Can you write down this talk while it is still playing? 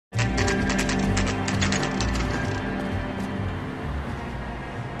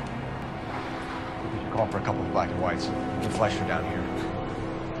calling for a couple of black and whites. You can flash her down here.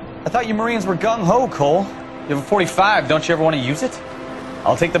 I thought you Marines were gung-ho, Cole. You have a 45, don't you ever want to use it?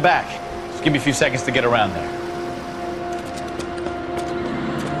 I'll take the back. Just give me a few seconds to get around there.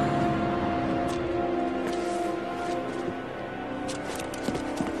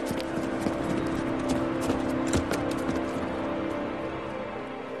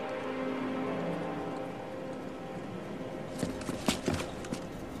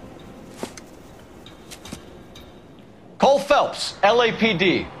 Cole Phelps,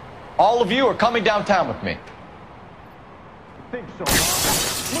 LAPD. All of you are coming downtown with me. I think so, huh?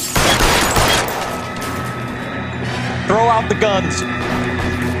 Throw out the guns.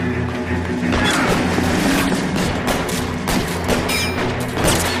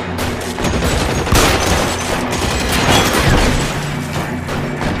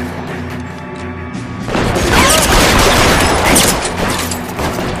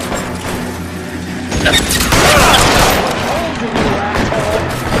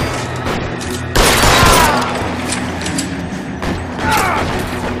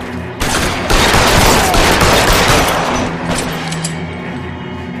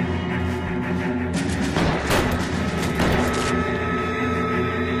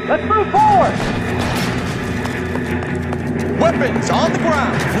 Let's move forward! Weapons on the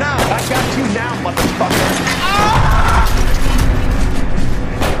ground, now! I got you now, motherfucker!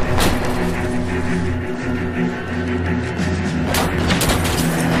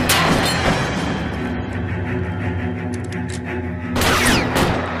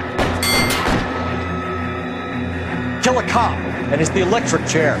 Kill a cop, and it's the electric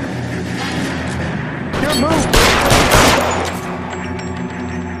chair. Your move!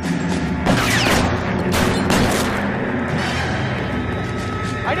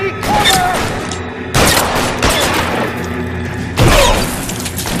 I need cover!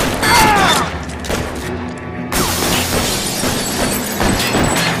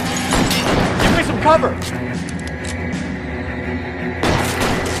 Give me some cover.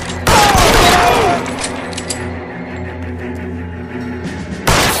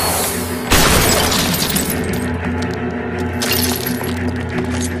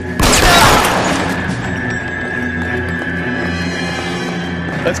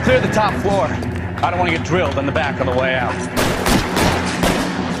 Let's clear the top floor. I don't want to get drilled in the back on the way out.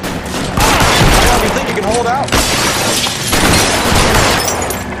 How long do you think you can hold out?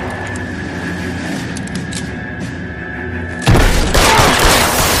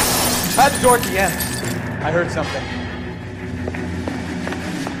 At the door at the end. I heard something.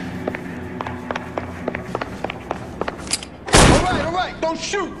 All right, don't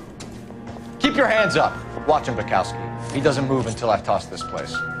shoot! Keep your hands up. Watch him, Bukowski. He doesn't move until I've tossed this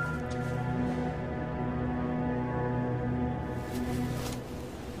place.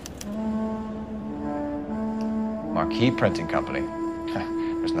 Marquee Printing Company.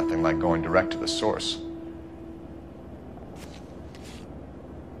 There's nothing like going direct to the source.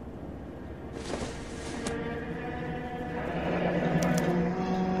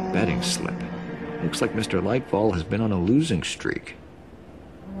 Betting slip. Looks like Mr. Lightfall has been on a losing streak.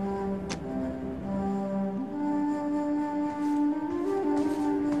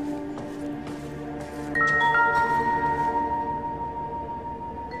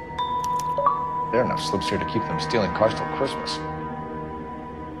 There are enough slips here to keep them stealing cars till Christmas.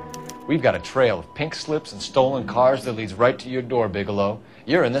 We've got a trail of pink slips and stolen cars that leads right to your door, Bigelow.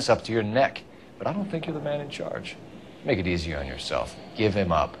 You're in this up to your neck, but I don't think you're the man in charge. Make it easier on yourself. Give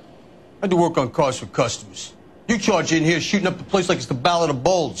him up. I do work on cars for customers. You charge in here shooting up the place like it's the Ballad of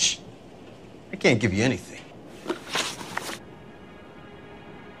Bulge. I can't give you anything.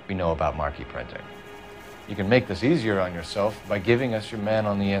 We know about marquee printing. You can make this easier on yourself by giving us your man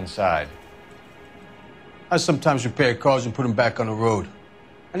on the inside. I sometimes repair cars and put them back on the road.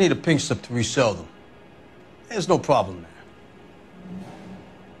 I need a pink slip to resell them. There's no problem there.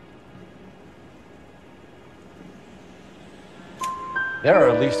 There are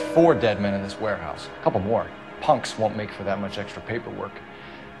at least 4 dead men in this warehouse. A couple more. Punks won't make for that much extra paperwork.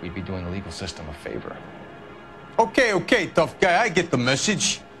 We'd be doing the legal system a favor. Okay, tough guy, I get the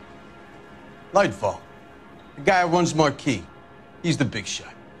message. Lightfall, the guy who runs Marquee. He's the big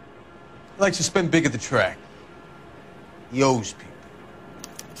shot. He likes to spend big at the track. He owes people.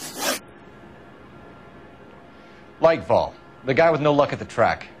 Lightfall, the guy with no luck at the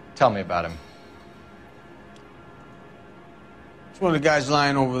track. Tell me about him. It's one of the guys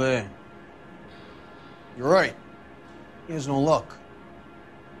lying over there. You're right. He has no luck.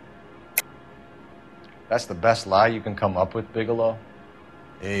 That's the best lie you can come up with, Bigelow?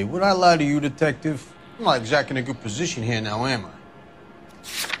 Hey, would I lie to you, detective? I'm not exactly in a good position here now, am I?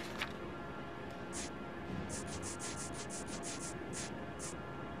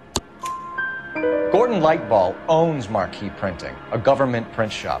 Gordon Lightball owns Marquee Printing, a government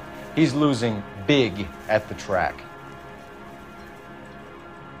print shop. He's losing big at the track.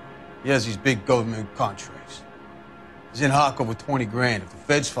 He has these big government contracts. He's in hock over 20 grand. If the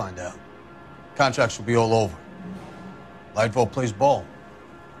feds find out, contracts will be all over. Lightball plays ball.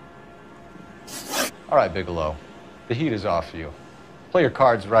 All right, Bigelow. The heat is off you. Play your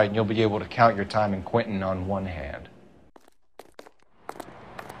cards right and you'll be able to count your time in Quentin on one hand.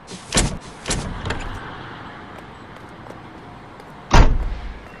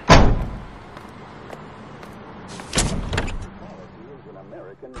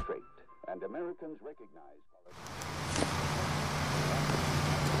 American trait, and Americans recognize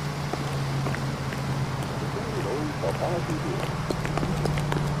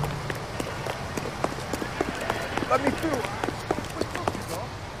Let me through.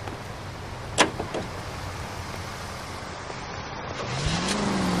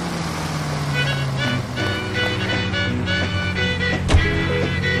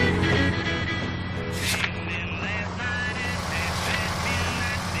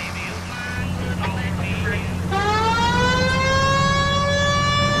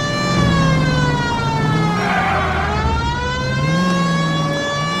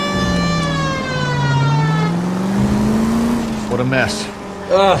 What a mess.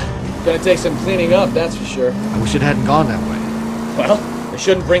 Gonna take some cleaning up, that's for sure. I wish it hadn't gone that way. Well, they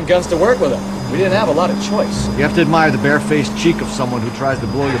shouldn't bring guns to work with them. We didn't have a lot of choice. You have to admire the barefaced cheek of someone who tries to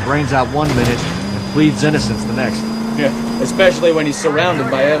blow your brains out one minute and pleads innocence the next. Yeah, especially when he's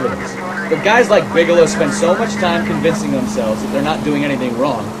surrounded by evidence. But guys like Bigelow spend so much time convincing themselves that they're not doing anything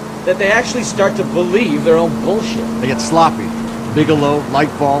wrong that they actually start to believe their own bullshit. They get sloppy. Bigelow,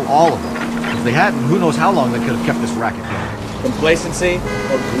 Lightball, all of them. If they hadn't, who knows how long they could have kept this racket going. Complacency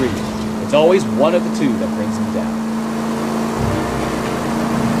or greed. It's always one of the two that brings them down.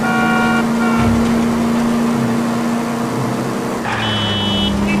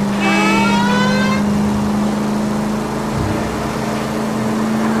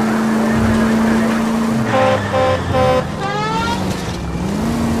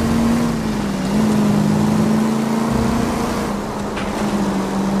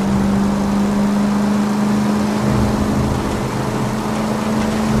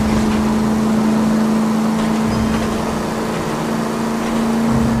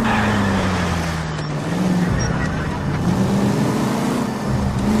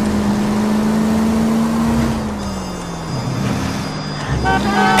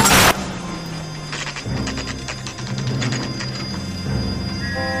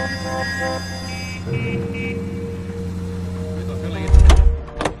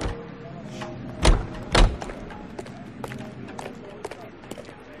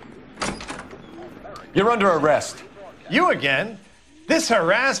 You're under arrest. You again? This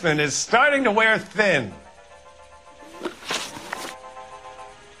harassment is starting to wear thin.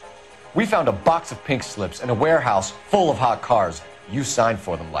 We found a box of pink slips in a warehouse full of hot cars. You signed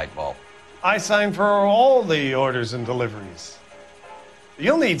for them, Lightball. I signed for all the orders and deliveries.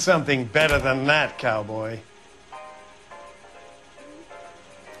 You'll need something better than that, cowboy.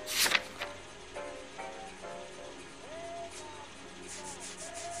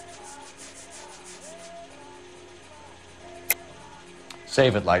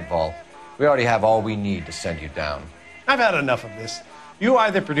 Save it, Lightball. We already have all we need to send you down. I've had enough of this. You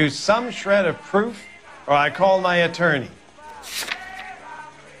either produce some shred of proof, or I call my attorney.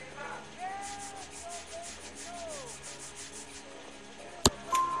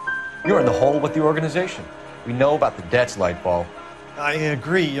 You're in the hole with the organization. We know about the debts, Lightball. I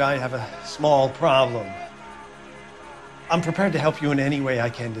agree, I have a small problem. I'm prepared to help you in any way I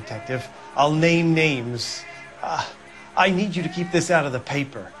can, Detective. I'll name names. I need you to keep this out of the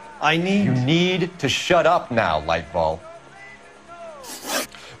paper. You need to shut up now, Lightball.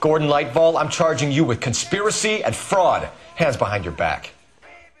 Gordon Lightball, I'm charging you with conspiracy and fraud. Hands behind your back.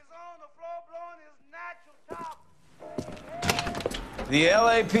 The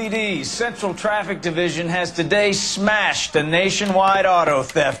LAPD Central Traffic Division has today smashed a nationwide auto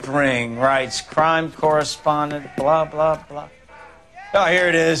theft ring, writes crime correspondent, blah, blah, blah. Oh, here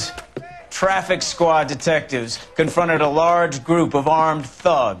it is. Traffic squad detectives confronted a large group of armed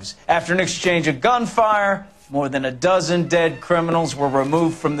thugs. After an exchange of gunfire, more than a dozen dead criminals were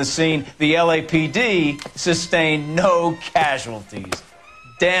removed from the scene. The LAPD sustained no casualties.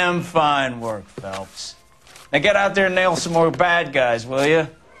 Damn fine work, Phelps. Now get out there and nail some more bad guys, will you?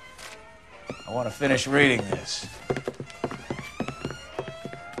 I want to finish reading this.